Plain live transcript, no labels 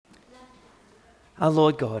Our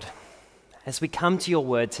Lord God, as we come to your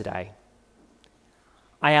word today,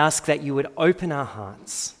 I ask that you would open our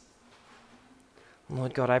hearts.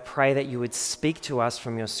 Lord God, I pray that you would speak to us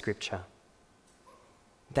from your scripture,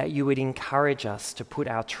 that you would encourage us to put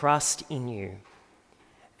our trust in you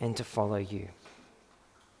and to follow you.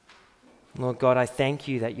 Lord God, I thank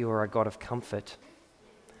you that you are a God of comfort,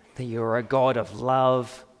 that you are a God of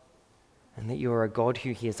love, and that you are a God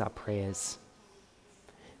who hears our prayers.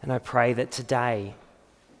 And I pray that today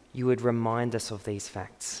you would remind us of these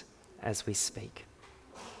facts as we speak.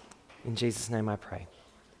 In Jesus' name I pray.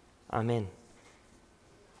 Amen.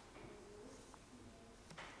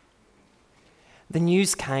 The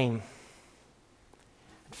news came.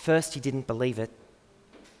 At first he didn't believe it.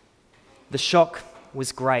 The shock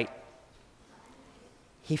was great.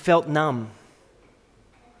 He felt numb.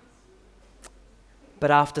 But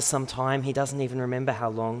after some time, he doesn't even remember how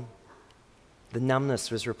long, the numbness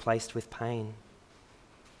was replaced with pain.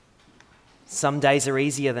 Some days are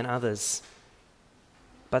easier than others,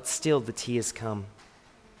 but still the tears come,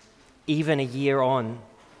 even a year on.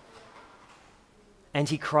 And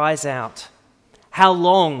he cries out, "How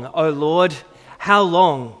long, O Lord? How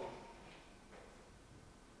long?"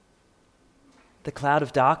 The cloud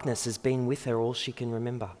of darkness has been with her all she can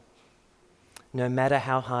remember. No matter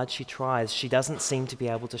how hard she tries, she doesn't seem to be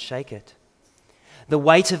able to shake it. The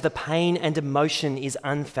weight of the pain and emotion is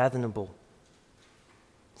unfathomable.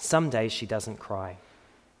 Some days she doesn't cry.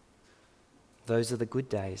 Those are the good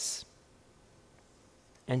days.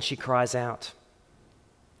 And she cries out,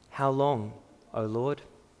 "How long, O Lord?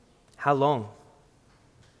 How long?"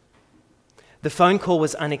 The phone call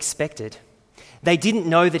was unexpected. They didn't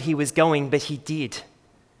know that he was going, but he did.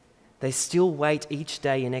 They still wait each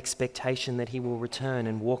day in expectation that he will return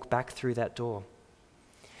and walk back through that door.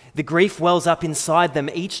 The grief wells up inside them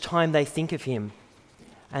each time they think of him,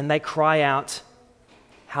 and they cry out,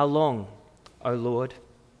 "How long, O Lord?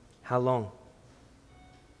 How long?"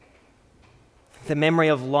 The memory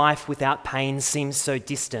of life without pain seems so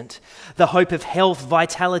distant. The hope of health,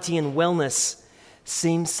 vitality, and wellness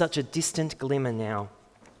seems such a distant glimmer now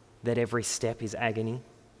that every step is agony.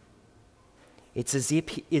 It's as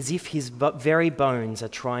if his very bones are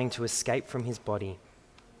trying to escape from his body.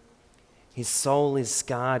 His soul is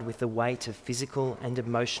scarred with the weight of physical and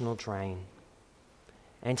emotional drain.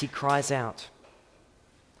 And he cries out,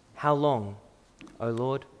 "How long, O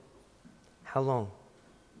Lord? How long?"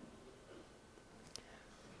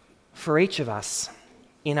 For each of us,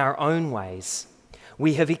 in our own ways,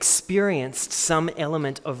 we have experienced some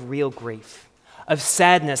element of real grief, of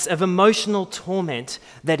sadness, of emotional torment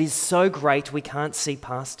that is so great we can't see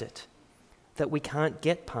past it, that we can't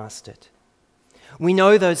get past it. We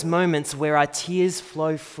know those moments where our tears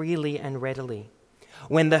flow freely and readily,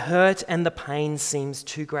 when the hurt and the pain seems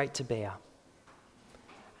too great to bear.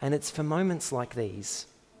 And it's for moments like these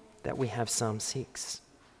that we have Psalm 6.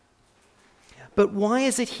 But why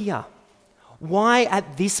is it here? Why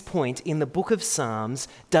at this point in the book of Psalms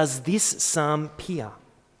does this psalm appear?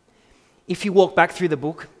 If you walk back through the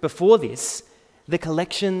book before this, the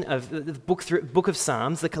collection of the book of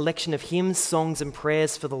Psalms, the collection of hymns, songs, and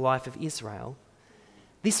prayers for the life of Israel,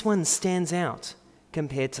 this one stands out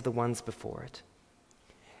compared to the ones before it.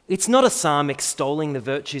 It's not a psalm extolling the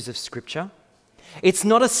virtues of Scripture. It's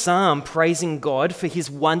not a psalm praising God for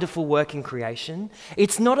his wonderful work in creation.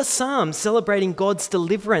 It's not a psalm celebrating God's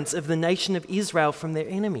deliverance of the nation of Israel from their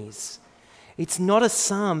enemies. It's not a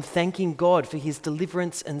psalm thanking God for his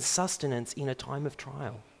deliverance and sustenance in a time of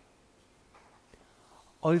trial.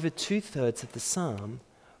 Over 2/3 of the psalm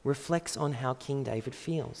reflects on how King David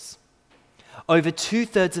feels. Over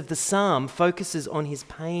 2/3 of the psalm focuses on his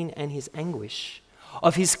pain and his anguish,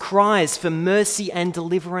 of his cries for mercy and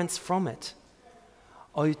deliverance from it.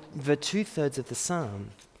 Over 2/3 of the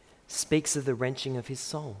psalm speaks of the wrenching of his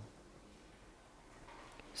soul.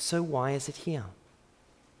 So why is it here?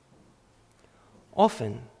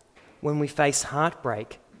 Often, when we face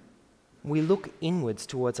heartbreak, we look inwards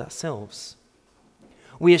towards ourselves.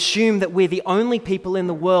 We assume that we're the only people in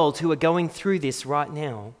the world who are going through this right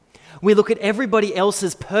now. We look at everybody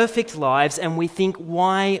else's perfect lives and we think,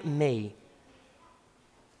 why me?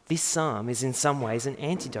 This psalm is in some ways an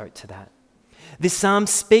antidote to that. This psalm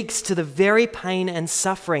speaks to the very pain and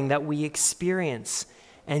suffering that we experience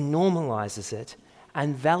and normalizes it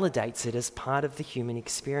and validates it as part of the human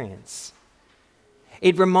experience.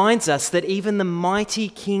 It reminds us that even the mighty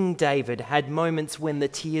King David had moments when the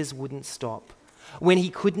tears wouldn't stop, when he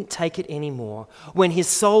couldn't take it anymore, when his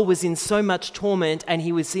soul was in so much torment and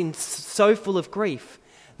he was so full of grief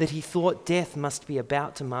that he thought death must be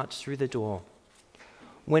about to march through the door,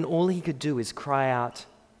 when all he could do is cry out,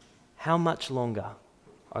 How much longer,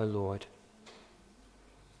 O Lord?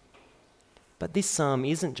 But this psalm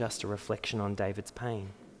isn't just a reflection on David's pain.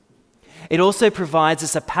 It also provides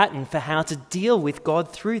us a pattern for how to deal with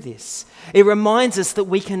God through this. It reminds us that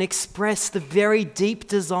we can express the very deep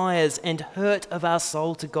desires and hurt of our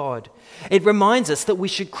soul to God. It reminds us that we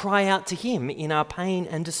should cry out to Him in our pain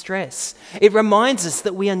and distress. It reminds us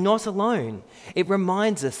that we are not alone. It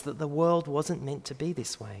reminds us that the world wasn't meant to be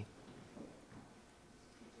this way.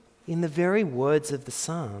 In the very words of the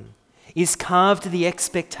psalm is carved the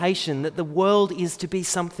expectation that the world is to be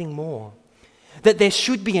something more. That there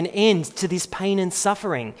should be an end to this pain and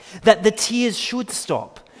suffering, that the tears should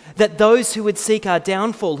stop, that those who would seek our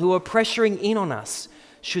downfall, who are pressuring in on us,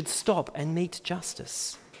 should stop and meet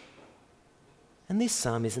justice. And this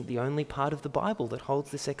psalm isn't the only part of the Bible that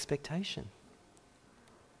holds this expectation.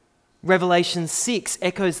 Revelation 6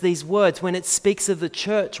 echoes these words when it speaks of the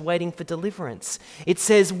church waiting for deliverance. It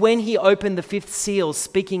says, when he opened the fifth seal,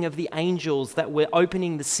 speaking of the angels that were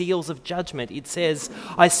opening the seals of judgment, it says,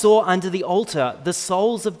 I saw under the altar the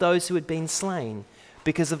souls of those who had been slain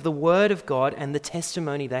because of the word of God and the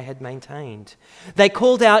testimony they had maintained. They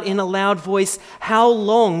called out in a loud voice, how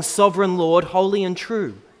long, sovereign Lord, holy and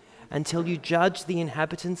true, until you judge the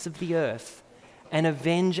inhabitants of the earth and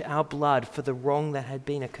avenge our blood for the wrong that had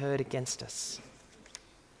been occurred against us.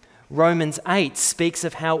 Romans 8 speaks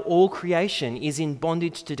of how all creation is in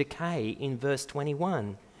bondage to decay in verse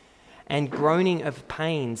 21, and groaning of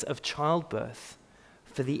pains of childbirth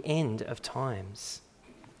for the end of times.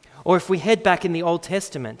 Or if we head back in the Old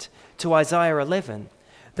Testament to Isaiah 11,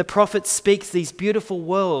 the prophet speaks these beautiful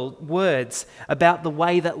words about the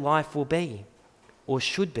way that life will be, or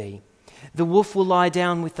should be. The wolf will lie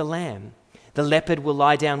down with the lamb. The leopard will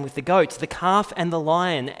lie down with the goat, the calf and the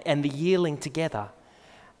lion and the yearling together,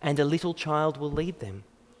 and a little child will lead them.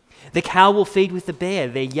 The cow will feed with the bear,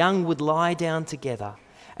 their young would lie down together,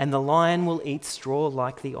 and the lion will eat straw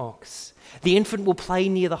like the ox. The infant will play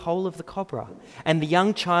near the hole of the cobra, and the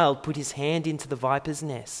young child put his hand into the viper's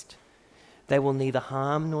nest. They will neither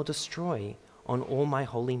harm nor destroy on all my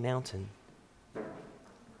holy mountain.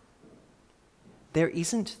 There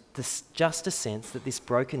isn't just a sense that this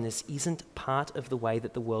brokenness isn't part of the way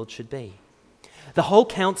that the world should be. The whole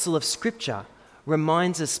counsel of Scripture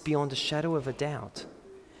reminds us beyond a shadow of a doubt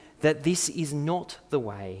that this is not the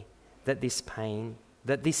way that this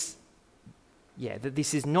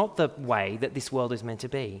is not the way that this world is meant to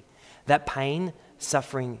be. That pain,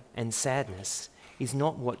 suffering, and sadness is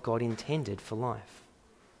not what God intended for life.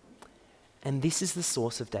 And this is the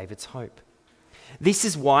source of David's hope. This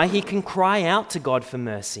is why he can cry out to God for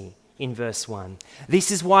mercy in verse 1.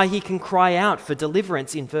 This is why he can cry out for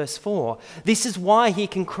deliverance in verse 4. This is why he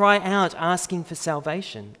can cry out asking for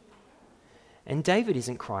salvation. And David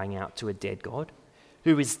isn't crying out to a dead God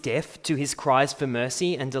who is deaf to his cries for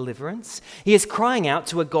mercy and deliverance. He is crying out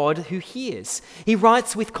to a God who hears. He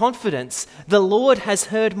writes with confidence, "The Lord has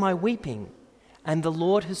heard my weeping, and the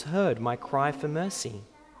Lord has heard my cry for mercy."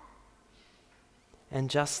 And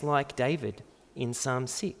just like David in Psalm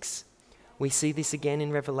 6, we see this again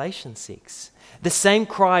in Revelation 6. The same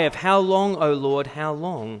cry of "How long, O Lord, how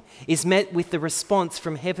long?" is met with the response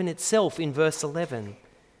from heaven itself in verse 11.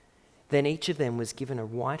 Then each of them was given a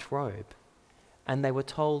white robe, and they were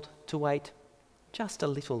told to wait just a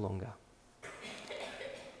little longer.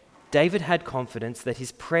 David had confidence that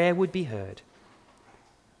his prayer would be heard.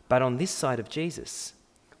 But on this side of Jesus,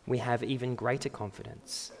 we have even greater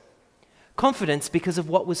confidence. Confidence because of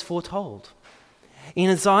what was foretold.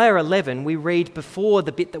 In Isaiah 11, we read before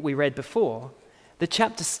the bit that we read before, the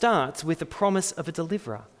chapter starts with the promise of a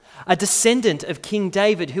deliverer, a descendant of King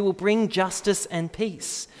David who will bring justice and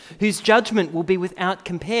peace, whose judgment will be without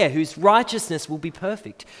compare, whose righteousness will be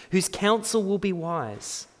perfect, whose counsel will be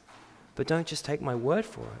wise. But don't just take my word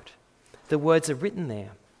for it. The words are written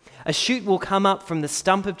there. A shoot will come up from the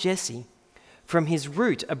stump of Jesse. From his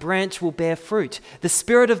root, a branch will bear fruit. The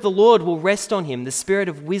Spirit of the Lord will rest on him, the Spirit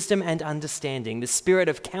of wisdom and understanding, the Spirit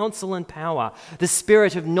of counsel and power, the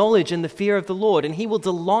Spirit of knowledge and the fear of the Lord. And he will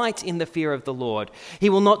delight in the fear of the Lord. He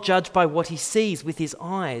will not judge by what he sees with his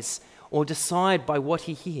eyes or decide by what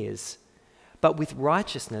he hears. But with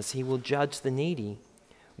righteousness he will judge the needy.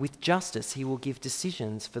 With justice he will give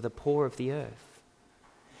decisions for the poor of the earth.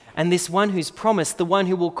 And this one who's promised, the one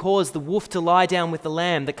who will cause the wolf to lie down with the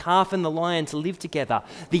lamb, the calf and the lion to live together,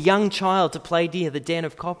 the young child to play near the den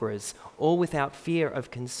of cobras, all without fear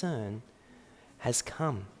of concern, has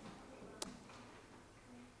come.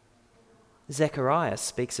 Zechariah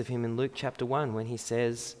speaks of him in Luke chapter 1 when he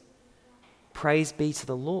says, "Praise be to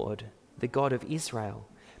the Lord, the God of Israel,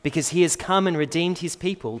 because he has come and redeemed his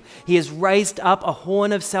people. He has raised up a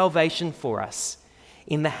horn of salvation for us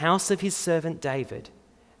in the house of his servant David,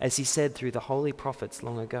 as he said through the holy prophets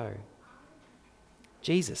long ago.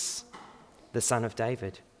 Jesus, the Son of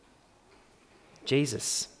David.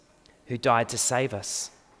 Jesus, who died to save us.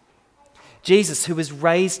 Jesus, who was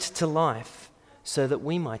raised to life so that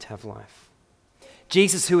we might have life.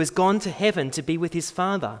 Jesus, who has gone to heaven to be with his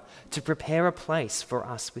Father, to prepare a place for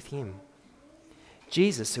us with him.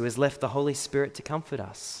 Jesus, who has left the Holy Spirit to comfort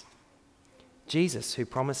us. Jesus, who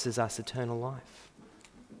promises us eternal life.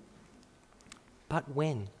 But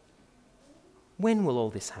when? When will all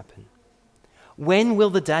this happen? When will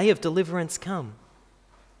the day of deliverance come?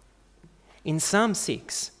 In Psalm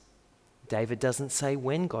 6, David doesn't say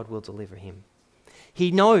when God will deliver him. He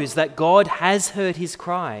knows that God has heard his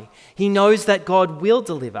cry. He knows that God will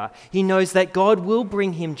deliver. He knows that God will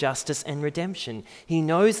bring him justice and redemption. He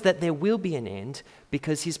knows that there will be an end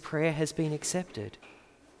because his prayer has been accepted.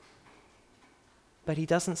 But he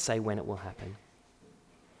doesn't say when it will happen.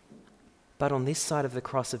 But on this side of the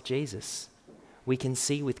cross of Jesus, we can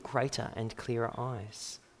see with greater and clearer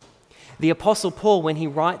eyes. The Apostle Paul, when he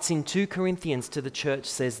writes in 2 Corinthians to the church,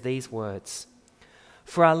 says these words,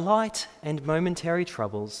 "For our light and momentary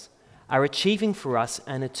troubles are achieving for us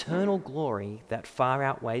an eternal glory that far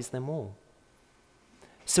outweighs them all.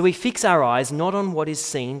 So we fix our eyes not on what is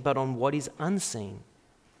seen, but on what is unseen.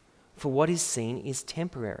 For what is seen is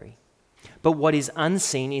temporary, but what is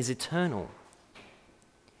unseen is eternal.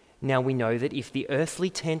 Now we know that if the earthly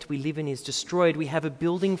tent we live in is destroyed, we have a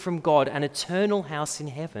building from God, an eternal house in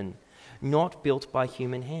heaven, not built by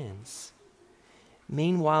human hands.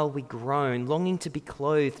 Meanwhile we groan, longing to be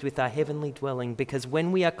clothed with our heavenly dwelling, because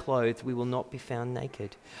when we are clothed, we will not be found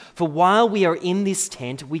naked. For while we are in this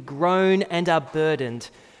tent, we groan and are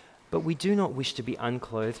burdened, but we do not wish to be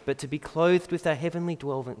unclothed, but to be clothed with our heavenly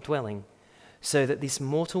dwelling, so that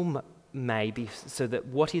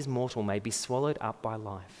what is mortal may be swallowed up by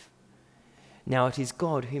life. Now it is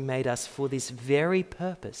God who made us for this very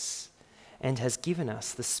purpose and has given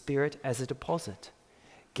us the Spirit as a deposit,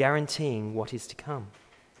 guaranteeing what is to come.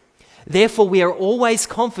 Therefore we are always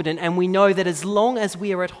confident, and we know that as long as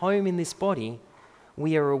we are at home in this body,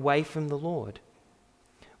 we are away from the Lord.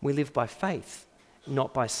 We live by faith,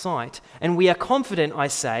 not by sight, and we are confident, I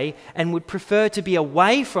say, and would prefer to be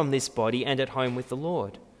away from this body and at home with the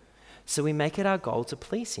Lord. So we make it our goal to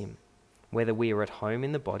please him, whether we are at home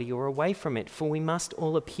in the body or away from it, for we must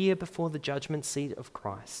all appear before the judgment seat of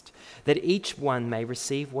Christ, that each one may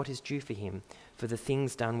receive what is due for him for the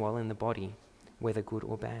things done while in the body, whether good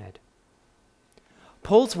or bad."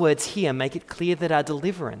 Paul's words here make it clear that our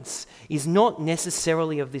deliverance is not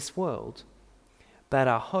necessarily of this world, but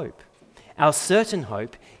our hope, our certain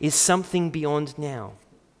hope, is something beyond now.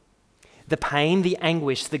 The pain, the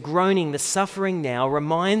anguish, the groaning, the suffering now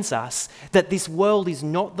reminds us that this world is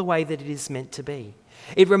not the way that it is meant to be.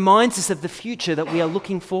 It reminds us of the future that we are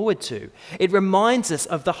looking forward to. It reminds us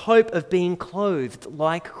of the hope of being clothed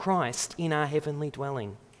like Christ in our heavenly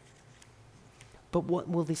dwelling. But what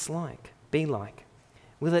will this be like?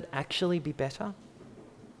 Will it actually be better?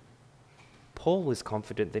 Paul was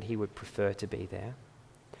confident that he would prefer to be there.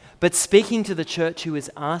 But speaking to the church who is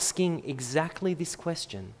asking exactly this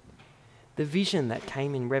question, the vision that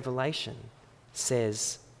came in Revelation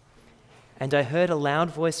says, "And I heard a loud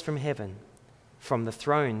voice from heaven, from the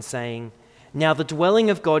throne, saying, 'Now the dwelling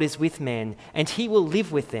of God is with men, and he will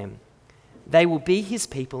live with them. They will be his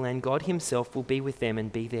people, and God himself will be with them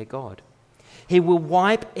and be their God. He will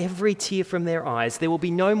wipe every tear from their eyes. There will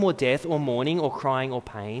be no more death or mourning or crying or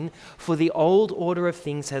pain, for the old order of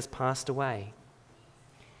things has passed away.'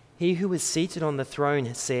 He who was seated on the throne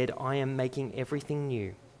has said, 'I am making everything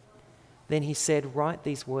new.' Then he said, 'Write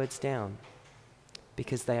these words down,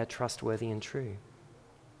 because they are trustworthy and true.'"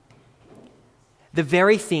 The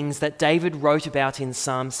very things that David wrote about in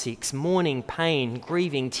Psalm 6, mourning, pain,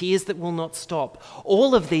 grieving, tears that will not stop,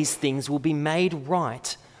 all of these things will be made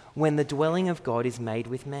right when the dwelling of God is made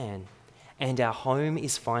with man, and our home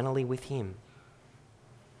is finally with him.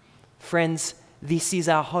 Friends, this is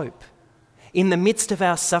our hope. In the midst of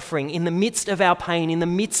our suffering, in the midst of our pain, in the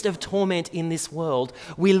midst of torment in this world,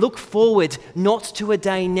 we look forward not to a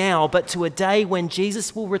day now, but to a day when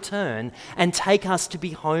Jesus will return and take us to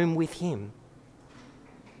be home with him.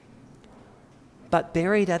 But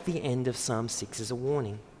buried at the end of Psalm 6 is a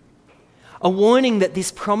warning that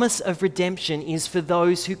this promise of redemption is for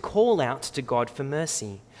those who call out to God for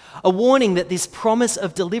mercy. A warning that this promise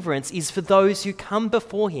of deliverance is for those who come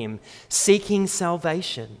before him seeking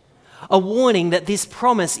salvation. A warning that this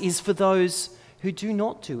promise is for those who do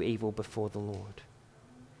not do evil before the Lord.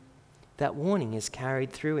 that warning is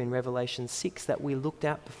carried through in Revelation 6 that we looked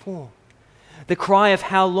at before. The cry of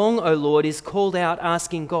 "How long, O Lord?" is called out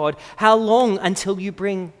asking God, how long until you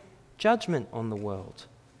bring judgment on the world?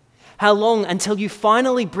 How long until you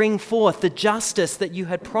finally bring forth the justice that you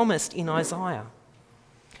had promised in Isaiah?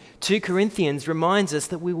 2 Corinthians reminds us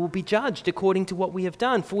that we will be judged according to what we have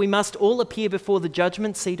done, for we must all appear before the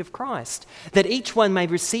judgment seat of Christ, that each one may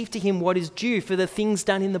receive to him what is due for the things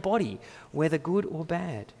done in the body, whether good or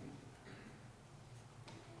bad.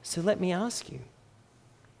 So let me ask you,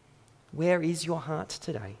 where is your heart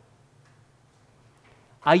today?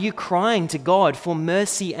 Are you crying to God for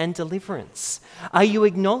mercy and deliverance? Are you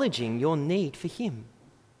acknowledging your need for him?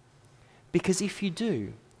 Because if you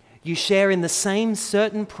do, you share in the same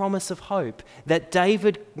certain promise of hope that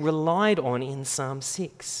David relied on in Psalm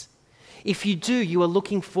 6. If you do, you are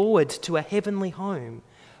looking forward to a heavenly home,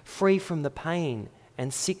 free from the pain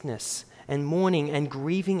and sickness and mourning and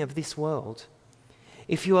grieving of this world.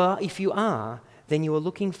 If you are, then you are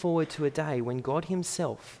looking forward to a day when God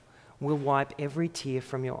himself will wipe every tear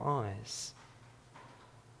from your eyes.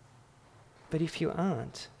 But if you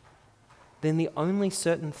aren't, then the only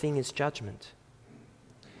certain thing is judgment.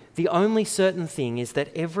 The only certain thing is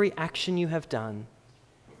that every action you have done,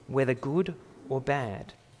 whether good or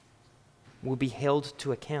bad, will be held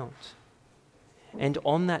to account. And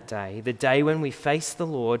on that day, the day when we face the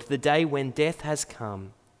Lord, the day when death has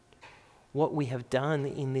come, what we have done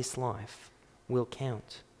in this life will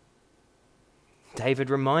count. David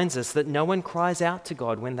reminds us that no one cries out to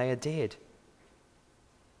God when they are dead.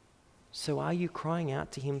 So are you crying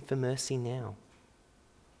out to him for mercy now?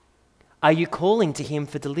 Are you calling to him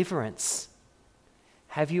for deliverance?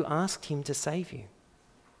 Have you asked him to save you?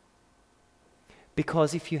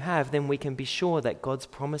 Because if you have, then we can be sure that God's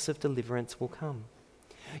promise of deliverance will come.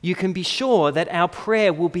 You can be sure that our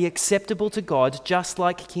prayer will be acceptable to God, just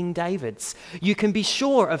like King David's. You can be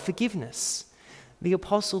sure of forgiveness. The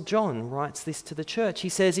Apostle John writes this to the church. He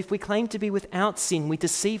says, if we claim to be without sin, we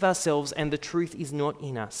deceive ourselves and the truth is not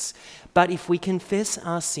in us. But if we confess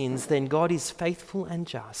our sins, then God is faithful and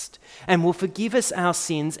just and will forgive us our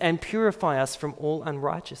sins and purify us from all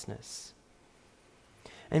unrighteousness.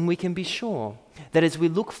 And we can be sure that as we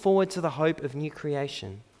look forward to the hope of new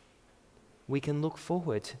creation, we can look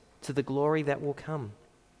forward to the glory that will come.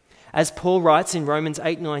 As Paul writes in Romans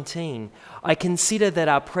 8:19, I consider that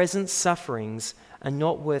our present sufferings are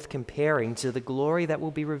not worth comparing to the glory that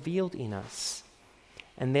will be revealed in us.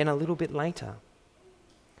 And then a little bit later,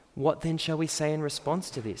 what then shall we say in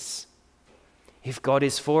response to this? If God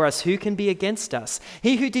is for us, who can be against us?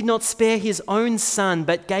 He who did not spare his own son,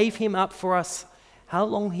 but gave him up for us, how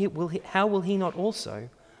will he not also,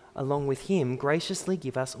 along with him, graciously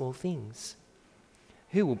give us all things?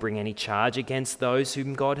 Who will bring any charge against those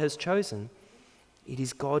whom God has chosen? It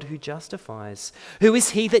is God who justifies. Who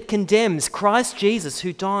is he that condemns? Christ Jesus,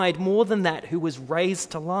 who died, more than that, who was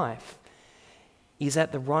raised to life, is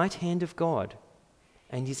at the right hand of God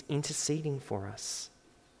and is interceding for us.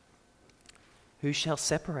 Who shall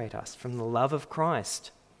separate us from the love of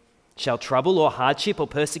Christ? Shall trouble or hardship or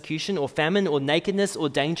persecution or famine or nakedness or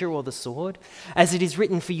danger or the sword? As it is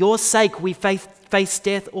written, for your sake we face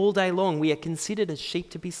death all day long. We are considered as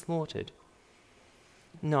sheep to be slaughtered.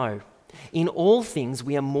 No, in all things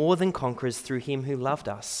we are more than conquerors through him who loved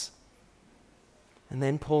us. And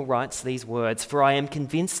then Paul writes these words, for I am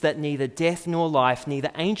convinced that neither death nor life,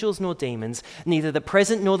 neither angels nor demons, neither the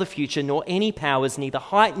present nor the future, nor any powers, neither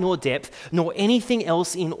height nor depth, nor anything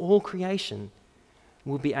else in all creation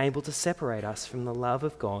will be able to separate us from the love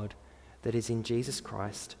of God that is in Jesus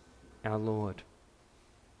Christ, our Lord.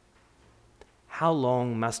 How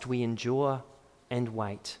long must we endure and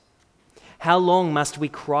wait? How long must we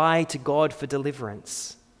cry to God for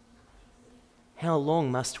deliverance? How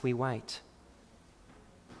long must we wait?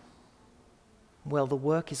 Well, the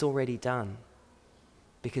work is already done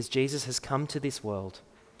because Jesus has come to this world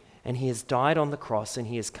and he has died on the cross and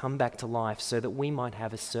he has come back to life so that we might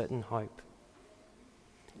have a certain hope.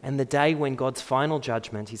 And the day when God's final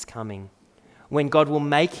judgment is coming, when God will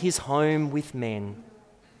make his home with men,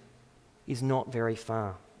 is not very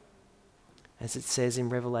far. As it says in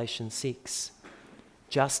Revelation 6,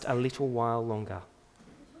 just a little while longer.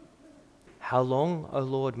 How long, O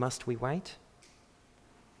Lord, must we wait?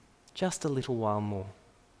 Just a little while more.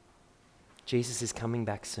 Jesus is coming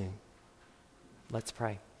back soon. Let's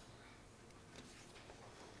pray.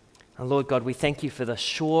 And Lord God, we thank you for the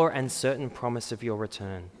sure and certain promise of your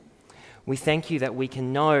return. We thank you that we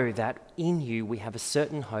can know that in you we have a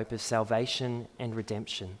certain hope of salvation and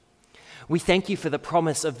redemption. We thank you for the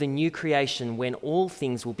promise of the new creation when all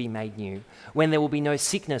things will be made new, when there will be no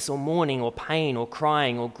sickness or mourning or pain or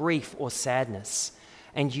crying or grief or sadness,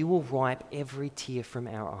 and you will wipe every tear from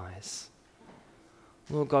our eyes.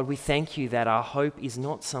 Lord God, we thank you that our hope is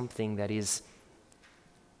not something that is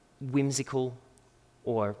whimsical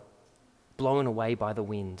or blown away by the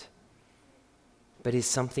wind, but is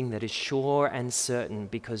something that is sure and certain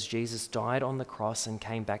because Jesus died on the cross and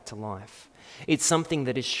came back to life. It's something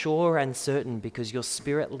that is sure and certain because your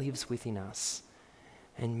Spirit lives within us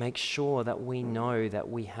and makes sure that we know that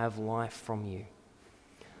we have life from you.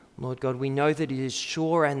 Lord God, we know that it is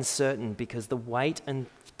sure and certain because the weight and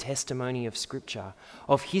testimony of Scripture,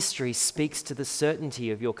 of history, speaks to the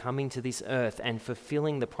certainty of your coming to this earth and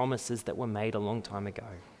fulfilling the promises that were made a long time ago.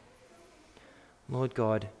 Lord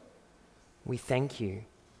God, we thank you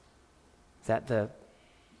that the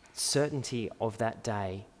certainty of that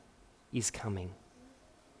day is coming.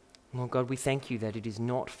 Lord God, we thank you that it is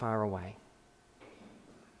not far away.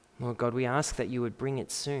 Lord God, we ask that you would bring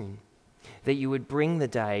it soon, that you would bring the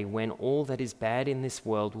day when all that is bad in this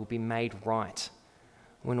world will be made right,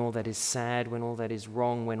 when all that is sad, when all that is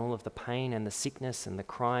wrong, when all of the pain and the sickness and the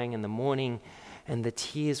crying and the mourning and the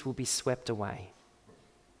tears will be swept away.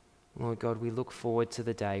 Lord God, we look forward to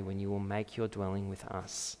the day when you will make your dwelling with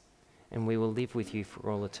us and we will live with you for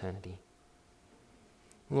all eternity.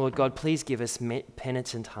 Lord God, please give us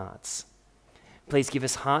penitent hearts. Please give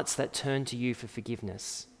us hearts that turn to you for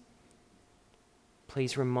forgiveness.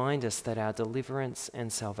 Please remind us that our deliverance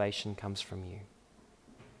and salvation comes from you.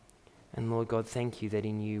 And Lord God, thank you that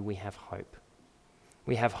in you we have hope.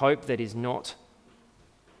 We have hope that is not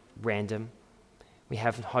random. We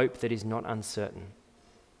have hope that is not uncertain.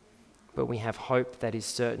 But we have hope that is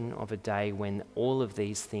certain of a day when all of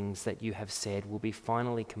these things that you have said will be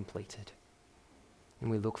finally completed. And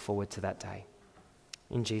we look forward to that day.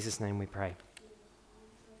 In Jesus' name we pray.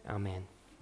 Amen.